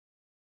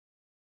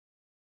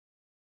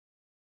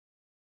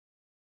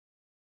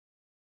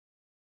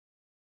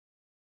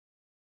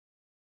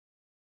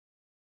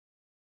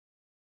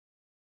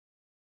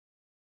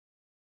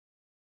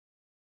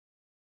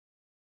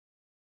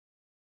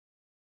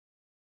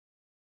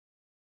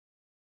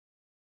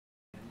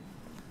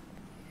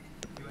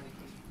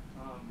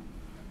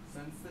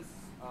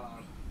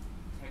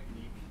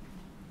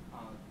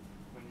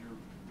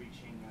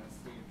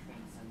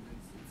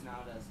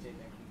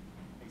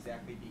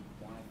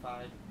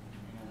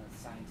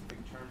scientific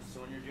terms.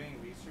 So when you're doing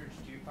research,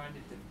 do you find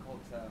it difficult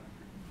to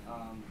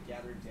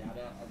gather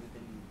data other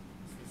than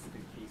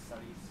specific case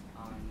studies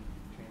on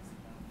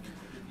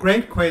transcendental?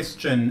 Great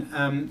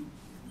question.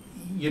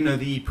 You know,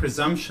 the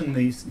presumption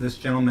this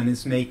gentleman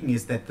is making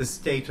is that the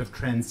state of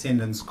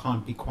transcendence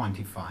can't be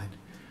quantified.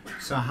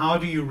 So how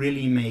do you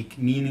really make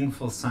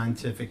meaningful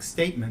scientific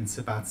statements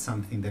about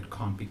something that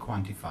can't be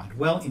quantified?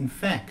 Well, in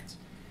fact,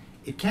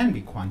 it can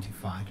be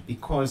quantified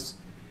because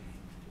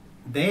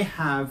they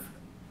have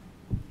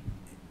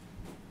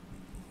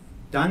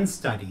done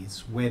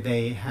studies where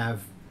they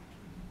have,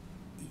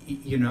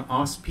 you know,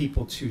 asked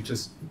people to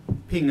just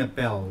ping a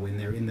bell when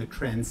they're in the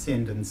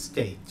transcendent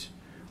state.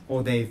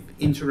 Or they've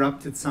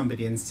interrupted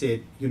somebody and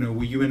said, you know,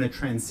 were you in a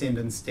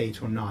transcendent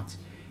state or not?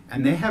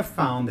 And they have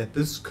found that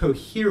this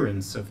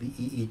coherence of the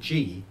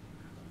EEG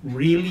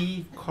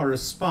really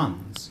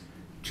corresponds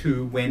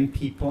to when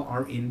people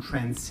are in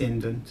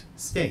transcendent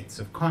states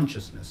of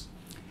consciousness.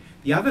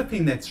 The other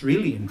thing that's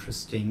really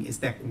interesting is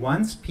that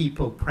once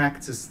people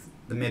practice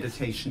the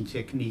meditation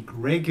technique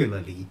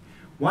regularly,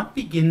 what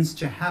begins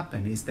to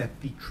happen is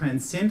that the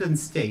transcendent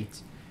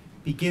state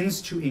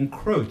begins to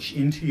encroach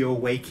into your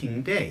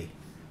waking day,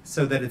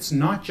 so that it's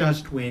not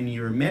just when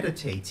you're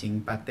meditating,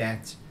 but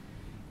that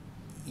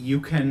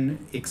you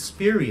can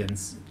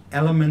experience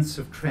elements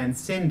of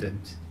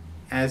transcendent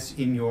as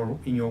in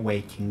your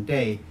waking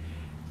day.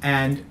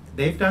 And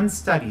they've done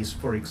studies,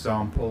 for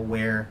example,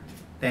 where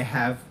they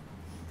have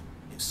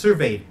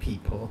surveyed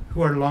people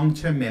who are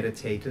long-term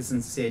meditators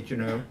and said, you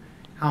know,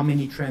 how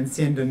many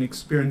transcendent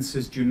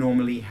experiences do you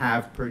normally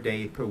have per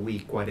day, per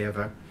week,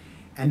 whatever.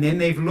 And then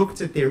they've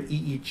looked at their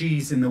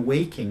EEGs in the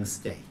waking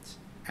state,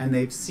 and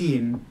they've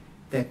seen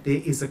that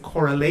there is a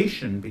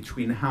correlation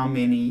between how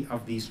many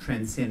of these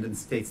transcendent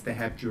states they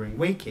have during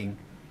waking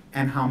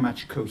and how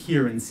much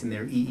coherence in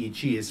their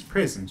EEG is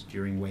present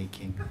during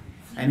waking.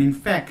 And in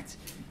fact,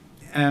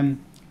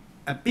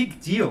 a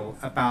big deal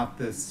about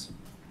this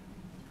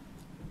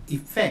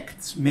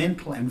effects,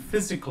 mental and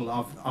physical,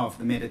 of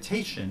the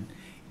meditation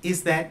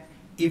is that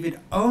if it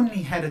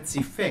only had its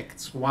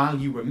effects while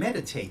you were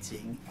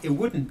meditating, it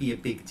wouldn't be a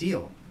big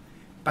deal.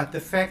 But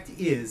the fact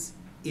is,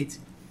 it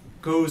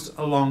goes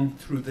along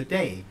through the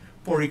day.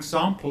 For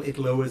example, it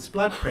lowers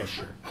blood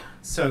pressure.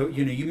 So,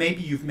 you know,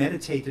 maybe you've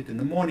meditated in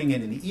the morning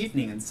and in the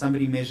evening, and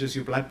somebody measures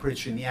your blood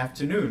pressure in the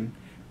afternoon,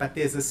 but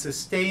there's a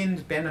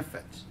sustained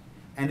benefit.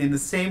 And in the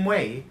same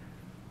way,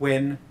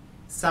 when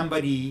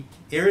somebody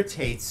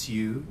irritates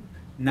you,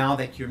 now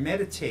that you're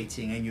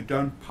meditating and you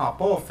don't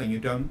pop off and you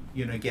don't,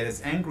 you know, get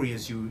as angry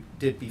as you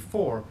did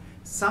before,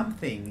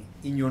 something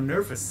in your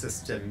nervous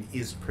system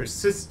is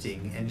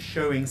persisting and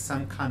showing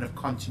some kind of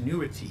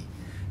continuity.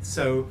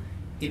 So,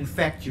 in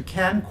fact, you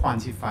can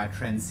quantify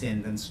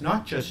transcendence,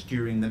 not just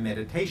during the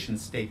meditation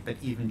state, but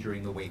even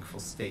during the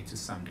wakeful state to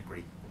some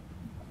degree.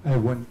 I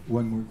have one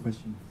more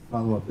question,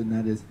 follow-up, and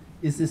that is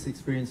this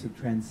experience of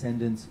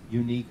transcendence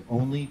unique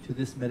only to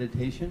this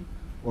meditation,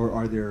 or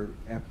are there,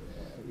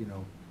 you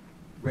know,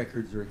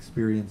 records or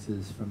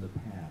experiences from the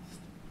past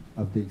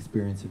of the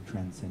experience of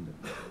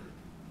transcendence?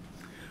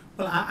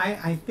 Well,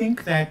 I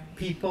think that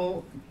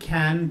people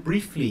can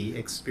briefly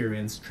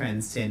experience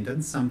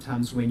transcendence.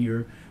 Sometimes when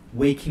you're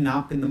waking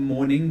up in the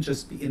morning,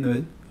 just in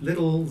a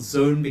little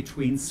zone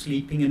between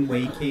sleeping and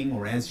waking,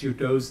 or as you're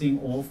dozing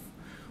off,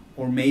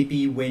 or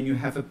maybe when you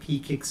have a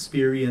peak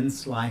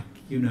experience, like,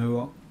 you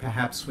know,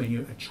 perhaps when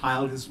a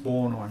child is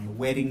born, or on your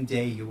wedding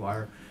day, you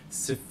are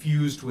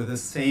suffused with the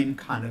same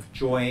kind of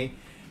joy.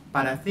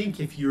 But I think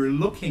if you're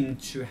looking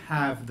to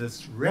have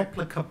this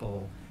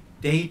replicable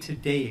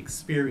day-to-day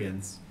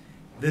experience,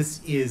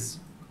 this is,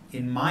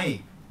 to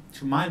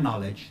my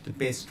knowledge, the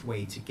best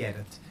way to get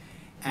it.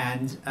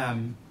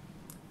 And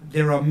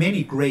there are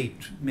many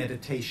great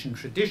meditation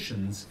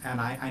traditions, and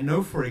I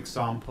know, for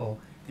example,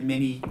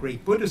 many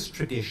great Buddhist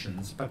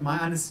traditions, but my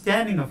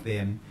understanding of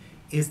them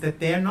is that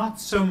they're not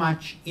so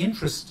much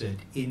interested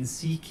in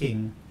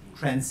seeking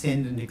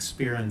transcendent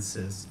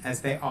experiences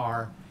as they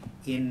are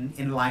in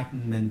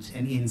enlightenment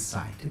and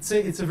insight.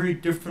 It's a very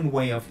different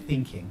way of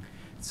thinking.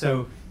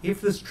 So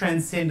if this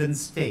transcendent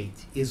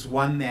state is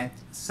one that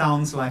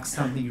sounds like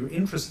something you're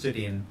interested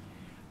in,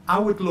 I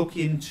would look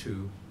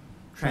into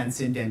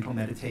transcendental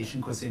meditation,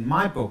 because in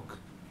my book,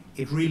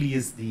 it really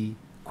is the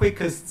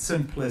quickest,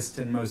 simplest,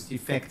 and most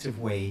effective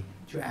way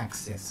to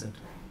access it.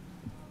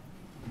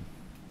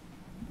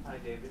 Hi,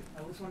 David.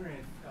 I was wondering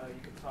if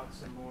you could talk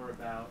some more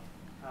about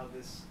how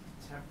this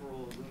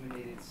temporal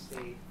illuminated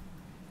state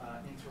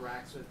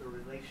interacts with the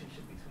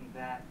relationship between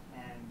that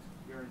and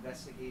your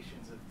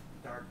investigations of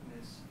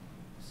darkness,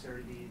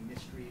 absurdity,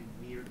 mystery,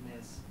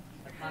 weirdness.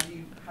 Like, how do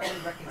you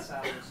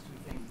reconcile those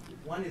two things?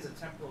 One is a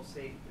temporal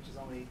state, which is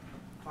only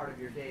part of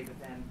your day, but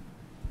then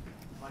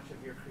much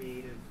of your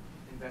creative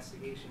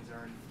investigations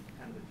are in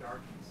kind of the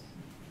darkness.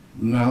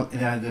 Well,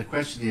 the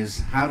question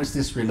is, how does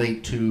this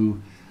relate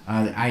to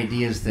the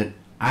ideas that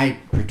I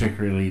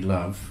particularly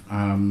love,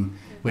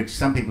 which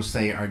some people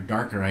say are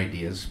darker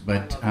ideas,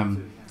 but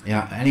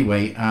yeah,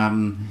 anyway,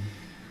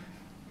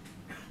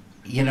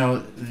 you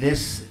know,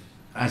 this,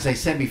 as I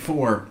said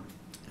before,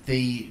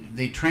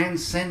 the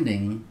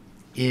transcending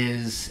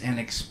is an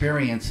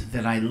experience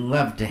that I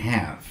love to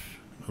have.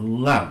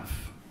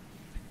 Love.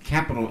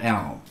 Capital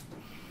L.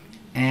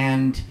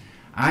 And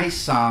I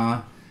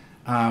saw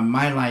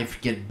my life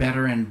get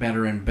better and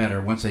better and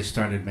better once I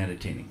started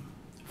meditating.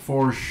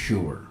 For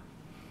sure.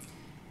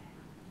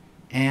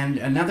 And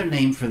another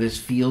name for this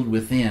field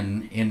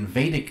within, in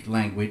Vedic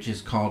language,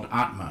 is called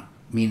Atma,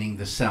 meaning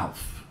the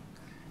self.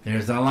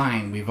 There's a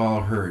line we've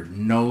all heard,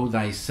 know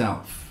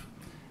thyself.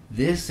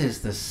 This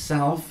is the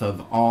self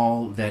of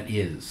all that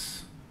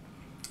is.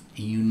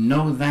 You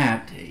know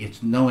that,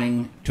 it's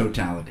knowing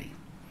totality.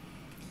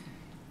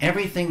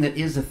 Everything that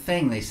is a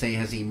thing, they say,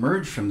 has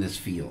emerged from this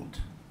field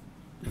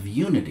of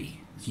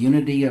unity. It's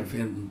unity of,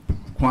 in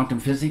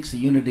quantum physics, the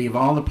unity of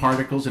all the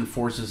particles and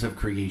forces of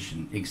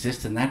creation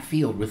exists in that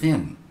field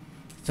within.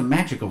 It's a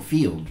magical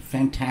field,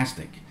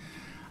 fantastic.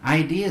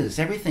 Ideas,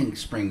 everything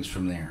springs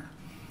from there.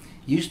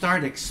 You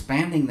start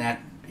expanding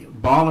that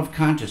ball of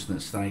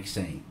consciousness, like I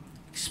say.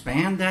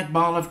 Expand that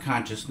ball of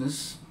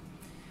consciousness,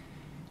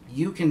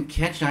 you can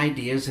catch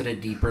ideas at a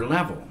deeper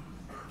level.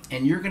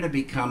 And you're going to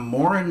become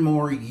more and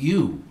more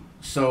you.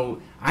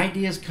 So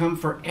ideas come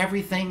for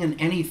everything and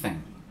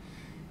anything.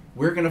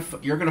 You're going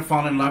to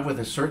fall in love with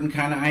a certain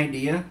kind of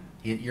idea.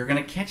 You're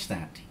going to catch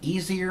that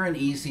easier and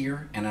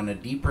easier and on a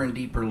deeper and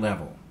deeper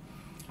level.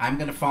 I'm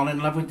going to fall in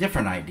love with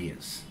different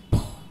ideas.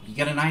 You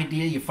get an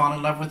idea, you fall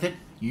in love with it,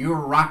 you're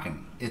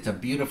rocking. It's a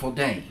beautiful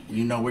day.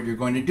 You know what you're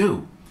going to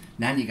do.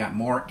 Now you got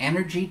more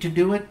energy to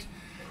do it,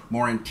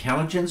 more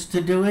intelligence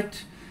to do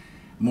it,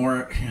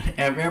 more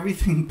of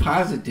everything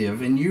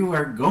positive, and you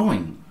are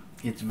going.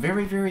 It's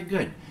very, very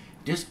good.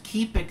 Just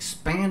keep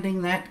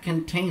expanding that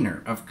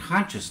container of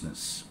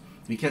consciousness,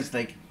 because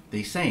like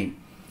they say,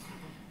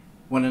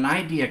 when an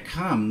idea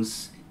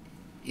comes,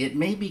 it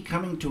may be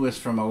coming to us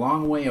from a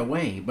long way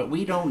away, but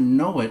we don't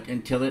know it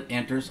until it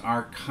enters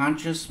our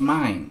conscious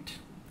mind.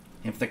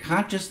 If the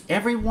conscious,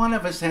 every one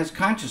of us has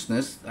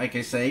consciousness, like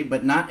I say,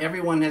 but not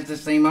everyone has the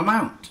same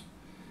amount.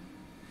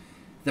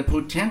 The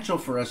potential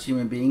for us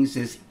human beings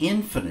is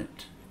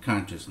infinite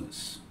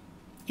consciousness,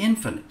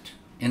 infinite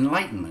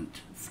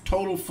enlightenment,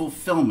 total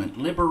fulfillment,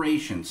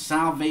 liberation,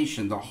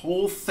 salvation, the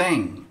whole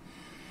thing.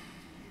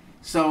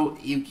 So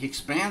you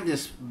expand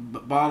this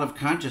ball of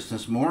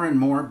consciousness more and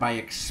more by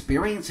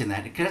experiencing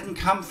that. It doesn't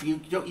come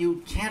from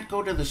you can't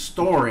go to the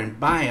store and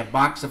buy a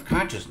box of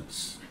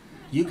consciousness.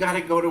 You got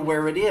to go to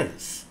where it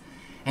is.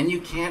 And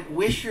you can't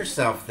wish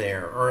yourself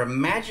there or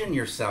imagine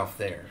yourself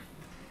there.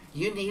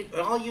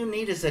 All you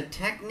need is a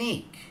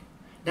technique.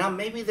 Now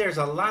maybe there's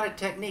a lot of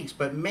techniques,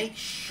 but make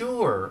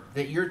sure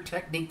that your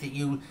technique that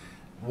you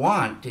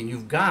want and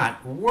you've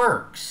got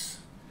works.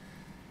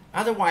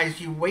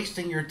 Otherwise you're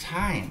wasting your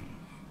time.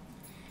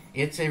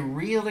 It's a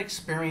real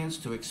experience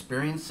to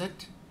experience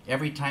it.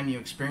 Every time you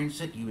experience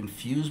it, you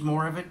infuse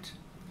more of it.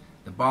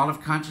 The ball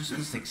of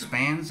consciousness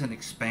expands and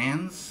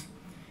expands.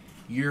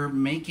 You're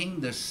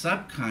making the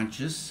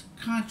subconscious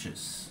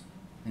conscious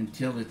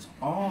until it's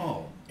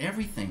all,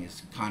 everything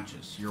is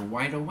conscious. You're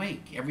wide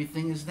awake.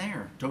 Everything is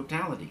there.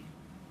 Totality.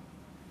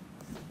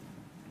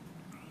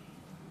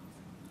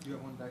 You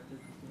got one back there?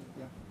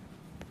 Yeah.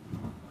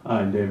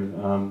 Hi, David.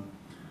 I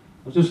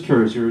was just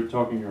curious, you were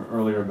talking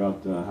earlier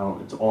about how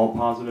it's all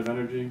positive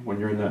energy when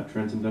you're in that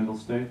transcendental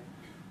state,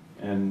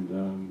 and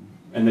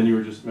then you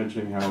were just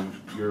mentioning how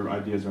your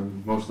ideas are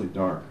mostly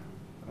dark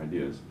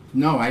ideas.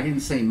 No, I didn't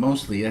say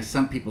mostly.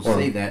 Some people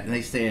say that, and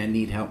they say I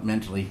need help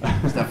mentally,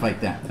 stuff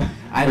like that.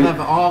 I love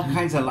all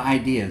kinds of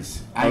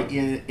ideas.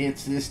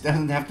 This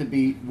doesn't have to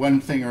be one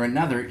thing or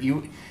another.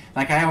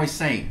 Like I always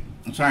say,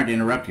 I'm sorry to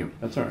interrupt you.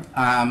 That's all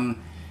right.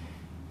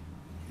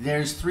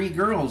 There's 3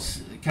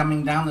 girls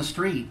coming down the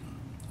street.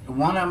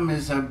 One of them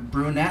is a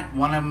brunette,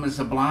 one of them is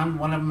a blonde,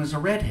 one of them is a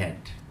redhead.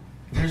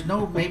 There's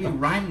no maybe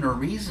rhyme nor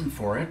reason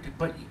for it,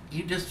 but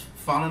you just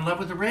fall in love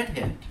with the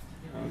redhead.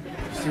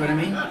 See what I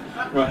mean?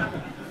 Right.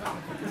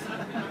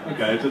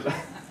 Okay. Just,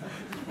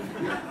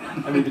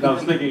 I mean, I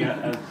was thinking,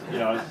 as you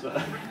know,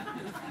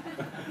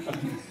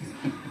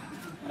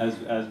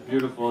 as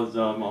beautiful as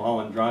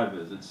Mulholland Drive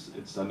is,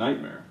 it's a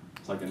nightmare.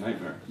 It's like a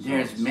nightmare. So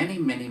there's many,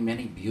 many,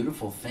 many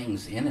beautiful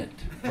things in it.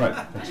 Right.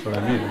 That's what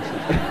I mean.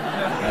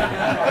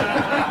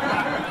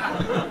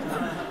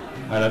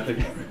 And I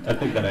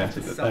think that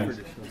answers it. Thanks.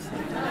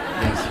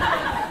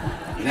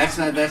 Yes.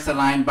 That's the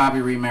line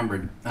Bobby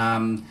remembered.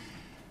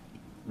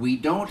 We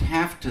don't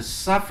have to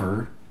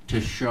suffer to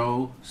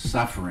show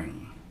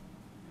suffering.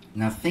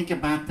 Now think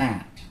about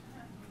that.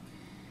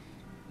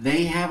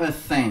 They have a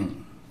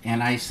thing,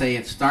 and I say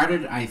it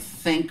started, I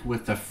think,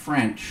 with the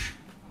French,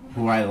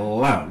 who I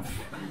love.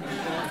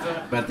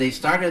 But they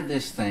started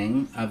this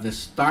thing of the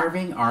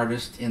starving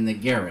artist in the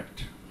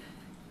garret.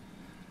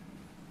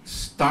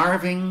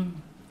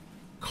 Starving,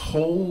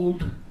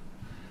 cold,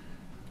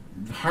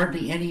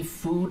 hardly any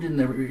food in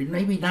the,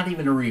 maybe not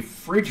even a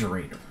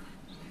refrigerator.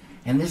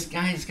 And this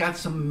guy's got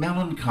some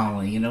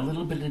melancholy and a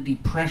little bit of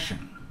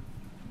depression.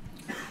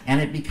 And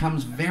it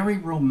becomes very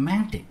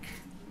romantic,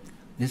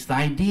 this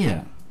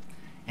idea.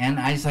 And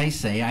as I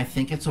say, I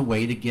think it's a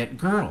way to get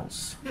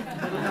girls.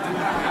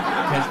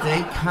 Because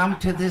they come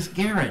to this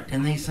garret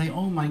and they say,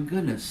 oh my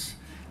goodness,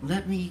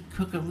 let me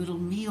cook a little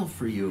meal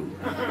for you.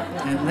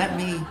 And let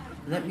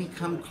me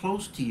come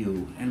close to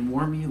you and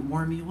warm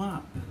you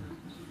up.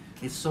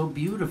 It's so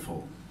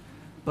beautiful.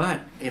 But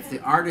if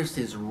the artist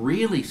is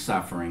really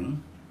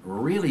suffering,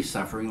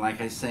 like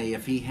I say,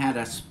 if he had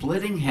a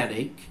splitting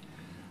headache,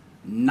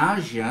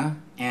 nausea,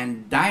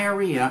 and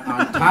diarrhea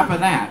on top of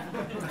that,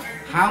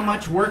 how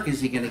much work is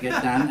he going to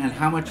get done, and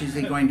how much is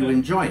he going to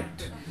enjoy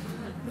it?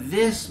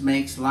 This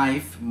makes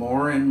life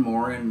more and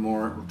more and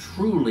more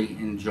truly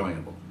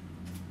enjoyable.